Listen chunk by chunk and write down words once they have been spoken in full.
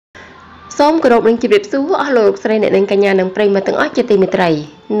សូមគោរពនឹងជម្រាបសួរអស់លោកស្រីអ្នកនាងកញ្ញានិងប្រិយមិត្តទាំងអស់ជាទីមេត្រី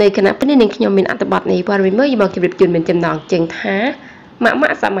នៅគណៈពេលនេះខ្ញុំមានអត្ថបទនេះព័ត៌មានមួយមកជម្រាបជូនមានចំណងជើងថាម៉ា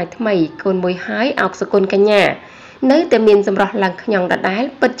ក់សម័យថ្មីកូនមួយហើយអោកសគុណកញ្ញានៅតែមានសម្រស់ឡើងខ្ញងដដែល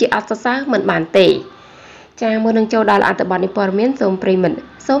ពិតជាអត់សរសើរមិនបានទេចាមុននឹងចូលដល់អត្ថបទនេះព័ត៌មានសូមប្រិយមិត្ត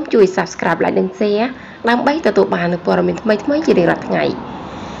សូមជួយ Subscribe Like និង Share ដើម្បីទទួលបាននូវព័ត៌មានថ្មីៗជារៀងរាល់ថ្ងៃ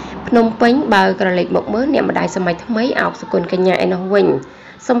ភ្នំពេញបើក្រឡេកមកមើលអ្នកម្ដាយសម័យថ្មីអោកសគុណកញ្ញាឯនោះវិញ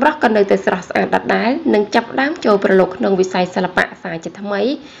សម្រាប់ក៏នៅតែស្រស់ស្អាតដដែលនិងចាប់ដើមចូលប្រឡូកក្នុងវិស័យសិល្បៈសាជាថ្មី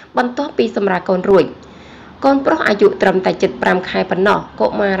បន្ទាប់ពីសម្រាប់កូនរួចកូនប្រុសអាយុត្រឹមតែ75ខែប៉ុណ្ណោះកុ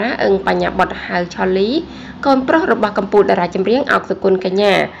មារាអឹងបញ្ញាបត្រហៅឆលីកូនប្រុសរបស់កម្ពុជាតារាចម្រៀងអោកសគុណកញ្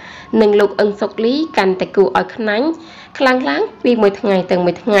ញានិងលោកអឹងសុកលីកាន់តែគួរឲ្យខ្នាញ់ខ្លាំងឡើងពីមួយថ្ងៃទៅ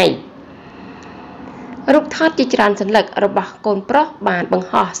មួយថ្ងៃរូបថតជាច្រើនសន្លឹករបស់កូនប្រុសបានបង្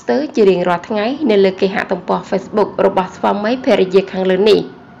ហោះស្ទើរជារៀងរាល់ថ្ងៃនៅលើគេហទំព័រ Facebook របស់ស្វាមីភរិយាខាងលើនេះ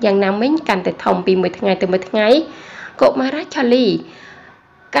យ៉ាងណាមិញកាន់តែធំពីមួយថ្ងៃទៅមួយថ្ងៃកុមារាឆាលី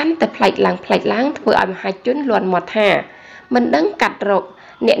កាន់តែផ្លែកឡើងធ្វើឲ្យមហាជនលាន់មាត់ថាមិនដឹងកាត់រក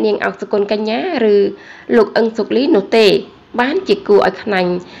អ្នកនាងអោកសគុណកញ្ញាឬលោកអឹងសុកលីនោះទេបានជាគួរឲ្យខ្នា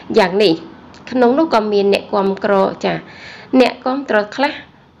ញ់យ៉ាងនេះក្នុងនោះក៏មានអ្នកគាំទ្រអ្នកគាំទ្រខ្លះ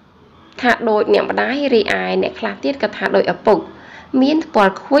ថាដូចអ្នកម្ដាយរីឯអ្នកខ្លះទៀតក៏ថាដូចឪពុកមានស្ពា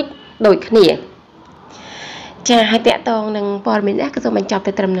ល់ខ្វិចដូចគ្នាចាឲ្យតាក់តងនឹងព័ត៌មាននេះក៏សូមបញ្ចប់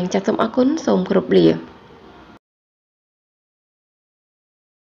ទៅត្រឹមនឹងចាសូមអរគុណសូមគោរពលា